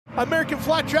American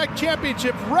Flat Track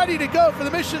Championship, ready to go for the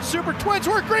Mission Super Twins.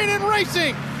 We're green and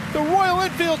racing. The Royal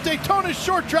Enfield Daytona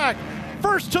Short Track.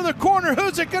 First to the corner,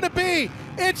 who's it gonna be?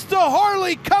 It's the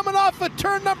Harley coming off of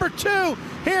turn number 2.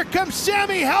 Here comes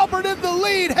Sammy Halbert in the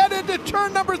lead, headed to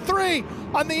turn number 3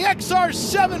 on the XR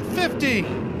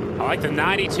 750. I like the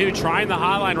 92 trying the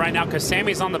high line right now because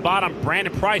Sammy's on the bottom.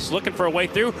 Brandon Price looking for a way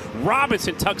through.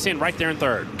 Robinson tucks in right there in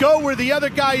third. Go where the other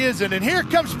guy isn't. And here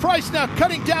comes Price now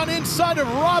cutting down inside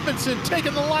of Robinson,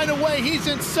 taking the line away. He's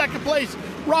in second place.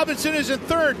 Robinson is in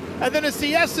third. And then it's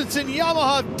the Essence and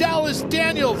Yamaha of Dallas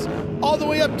Daniels all the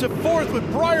way up to fourth with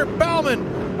Briar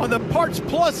Bauman on the Parts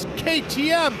Plus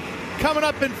KTM coming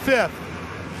up in fifth.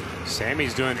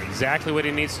 Sammy's doing exactly what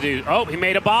he needs to do. Oh, he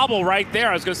made a bobble right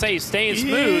there. I was going to say he's staying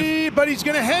smooth. But he's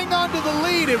going to hang on to the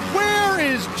lead. And where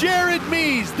is Jared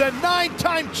Mees? The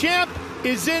 9-time champ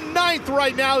is in ninth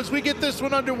right now as we get this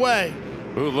one underway.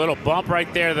 Ooh, little bump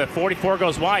right there. The 44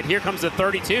 goes wide. Here comes the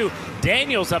 32.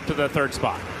 Daniels up to the third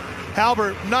spot.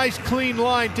 Halbert, nice clean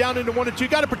line down into 1 and 2.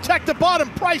 Got to protect the bottom.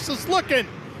 Price is looking.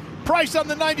 Price on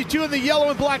the 92 and the yellow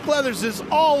and black leathers is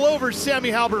all over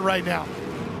Sammy Halbert right now.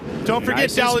 Don't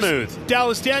forget nice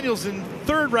Dallas Daniels in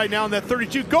third right now in that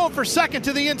 32. Going for second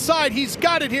to the inside. He's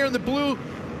got it here in the blue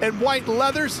and white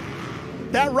leathers.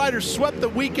 That rider swept the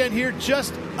weekend here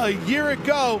just a year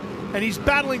ago, and he's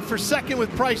battling for second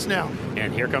with Price now.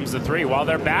 And here comes the 3. While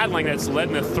they're battling, that's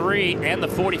letting the 3 and the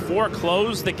 44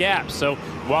 close the gap. So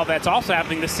while that's also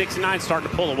happening, the 69 is starting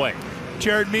to pull away.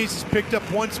 Jared Mees has picked up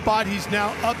 1 spot. He's now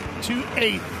up to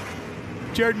 8th.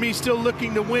 Jared Mees still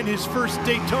looking to win his first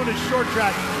Daytona Short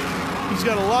Track. He's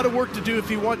got a lot of work to do if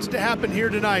he wants it to happen here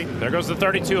tonight. There goes the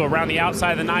 32 around the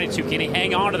outside of the 92. Can he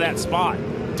hang on to that spot?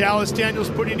 Dallas Daniels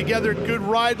putting together a good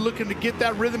ride, looking to get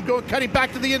that rhythm going, cutting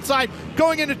back to the inside,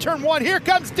 going into turn 1. Here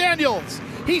comes Daniels.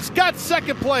 He's got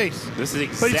second place. This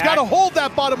is But he's got to hold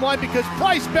that bottom line because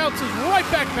Price bounces right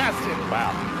back past him.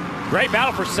 Wow. Great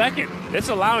battle for second. It's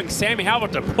allowing Sammy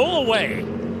Halbert to pull away.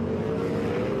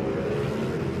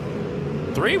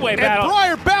 Three-way battle. And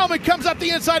Briar Bauman comes up the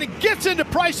inside and gets into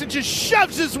Price and just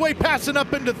shoves his way passing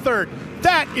up into third.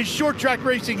 That is short track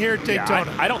racing here at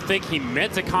Daytona. Yeah, I don't think he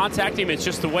meant to contact him. It's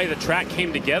just the way the track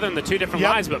came together in the two different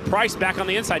lines. But Price back on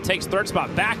the inside takes third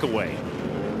spot back away.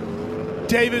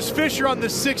 Davis Fisher on the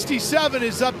 67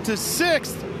 is up to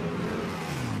 6th.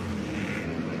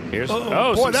 Here's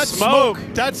boy, that's smoke.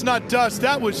 That's not dust.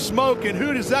 That was smoke. And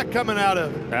who is that coming out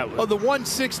of? The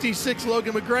 166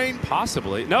 Logan McGrain?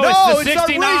 Possibly. No, it's the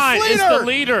 69. It's the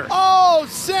leader. Oh,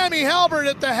 Sammy Halbert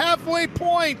at the halfway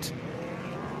point.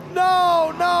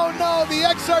 No. The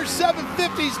XR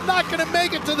 750 is not going to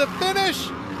make it to the finish.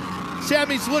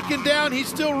 Sammy's looking down. He's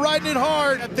still riding it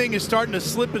hard. That thing is starting to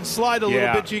slip and slide a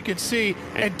little bit, you can see.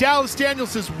 And Dallas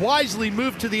Daniels has wisely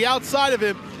moved to the outside of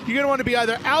him. You're going to want to be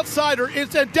either outside or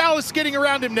inside. Dallas getting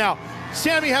around him now.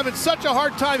 Sammy having such a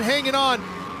hard time hanging on.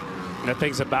 That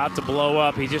thing's about to blow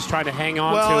up. He's just trying to hang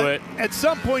on to it. At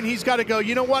some point, he's got to go,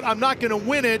 you know what? I'm not going to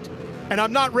win it, and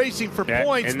I'm not racing for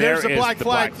points. There's a black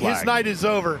flag. His night is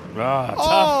over.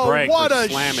 Tough break what for a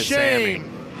slamming shame.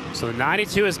 Sammy. So the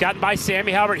 92 has gotten by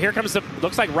Sammy Halbert. Here comes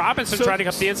looks like Robinson trying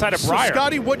up the inside of Briar. So,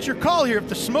 Scotty, what's your call here? If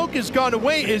the smoke has gone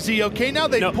away, is he okay now?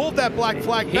 They pulled that black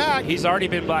flag back. He's already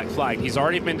been black flagged. He's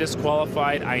already been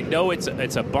disqualified. I know it's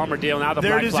a bummer deal. Now the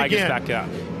black flag is back out.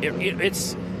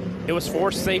 It was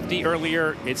for safety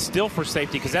earlier. It's still for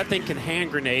safety because that thing can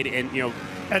hand grenade and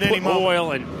at put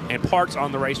oil and parts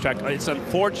on the racetrack. It's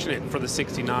unfortunate for the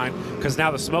 69 because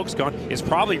now the smoke's gone. It's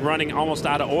probably running almost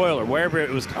out of oil or wherever it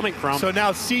was coming from. So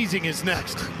now seizing is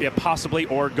next. Yeah, possibly,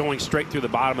 or going straight through the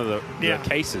bottom of the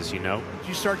cases, You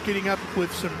start getting up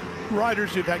with some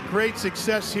riders who've had great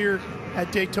success here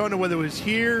at Daytona, whether it was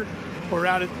here or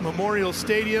out at Memorial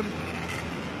Stadium.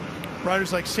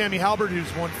 Riders like Sammy Halbert,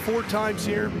 who's won 4 times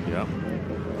here. Yep.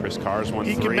 Chris Carr's won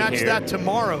 3 here. He can match that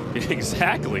tomorrow.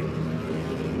 Exactly.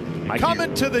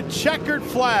 Coming to the checkered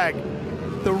flag.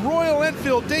 The Royal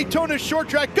Enfield Daytona Short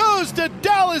Track goes to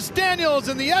Dallas Daniels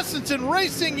and the Essence and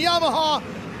Racing Yamaha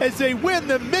as they win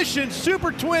the Mission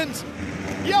Super Twins.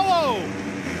 Yellow,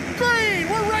 green,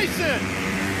 we're racing.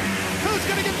 Who's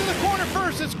going to get to the corner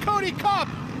first? It's Cody Kopp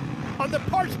on the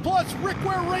Parts Plus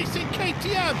Rickware Racing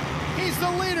KTM. He's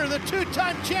the leader, the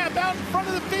 2-time champ out in front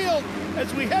of the field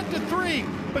as we head to 3.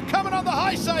 But coming on the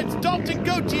high side is Dalton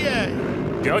Gauthier.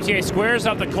 Gauthier squares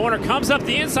up the corner, comes up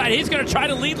the inside. He's going to try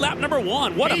to lead lap number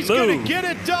 1. What a move. He's going to get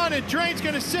it done, and Drain's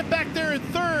going to sit back there in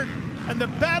third, and the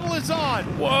battle is on.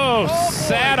 Whoa,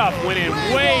 Sadoff went in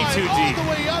way too deep. All the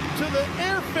way up to the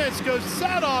air fence goes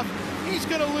Sadoff he's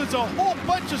going to lose a whole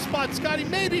bunch of spots, Scotty,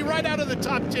 maybe right out of the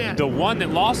top 10. The one that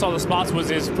lost all the spots was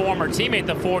his former teammate,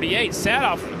 the 48.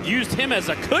 Sadoff used him as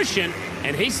a cushion,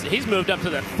 and he's moved up to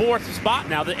the 4th spot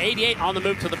now, the 88 on the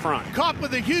move to the front. Kopp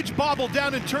with a huge bobble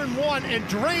down in turn 1, and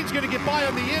Drain's going to get by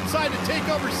on the inside and take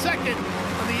over second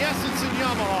on the Essence and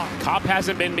Yamaha. Kopp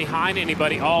hasn't been behind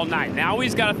anybody all night. Now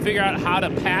he's got to figure out how to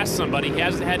pass somebody. He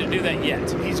hasn't had to do that yet.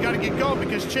 He's got to get going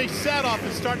because Chase Sadoff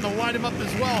is starting to line him up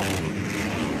as well.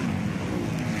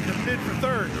 The bid for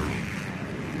 3rd.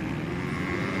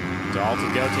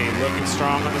 Dalton Gauthier looking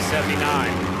strong on the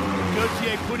 79.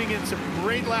 Gauthier putting in some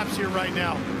great laps here right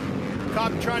now.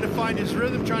 Kopp trying to find his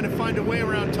rhythm, trying to find a way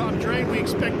around Tom Drain. We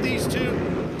expect these two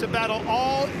to battle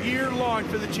all year long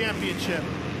for the championship.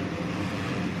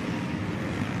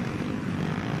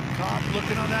 Kopp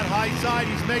looking on that high side.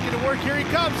 He's making it work. Here he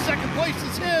comes. Second place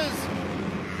is his.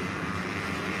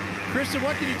 Kristen,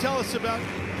 what can you tell us about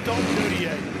Dalton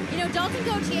Gauthier? You know, Dalton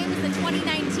Gauthier was the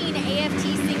 2019 AFT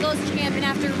Singles champion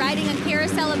after riding a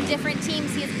carousel of different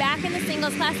teams. He is back in the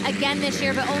singles class again this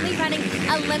year, but only running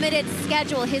a limited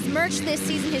schedule. His merch this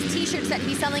season, his t-shirts that he'll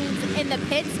be selling in the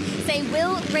pits, say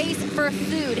 "Will Race for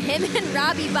Food." Him and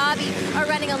Robbie Bobby are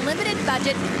running a limited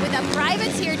budget with a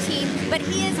privateer team, but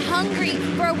he is hungry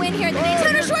for a win here at the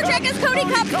Daytona Short Track as Cody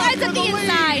Kopp slides up the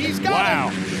inside. He's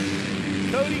got him.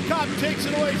 Cody Kopp takes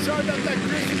it away. Sorry about that,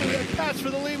 Christian. We got a pass for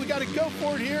the lead. We got to go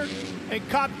for it here. And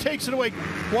Kopp takes it away.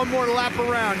 One more lap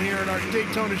around here in our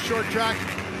Daytona Short Track.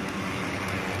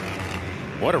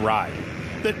 What a ride.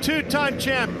 The 2-time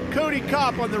champ, Cody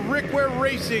Kopp, on the Rick Ware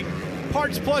Racing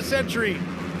Parts Plus entry.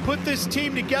 Put this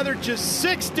team together just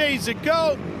 6 days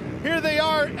ago. Here they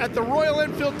are at the Royal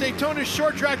Enfield Daytona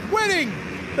Short Track, winning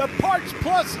the Parts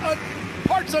Plus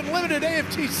Parts Unlimited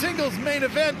AFT Singles Main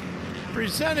event,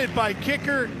 presented by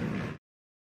Kicker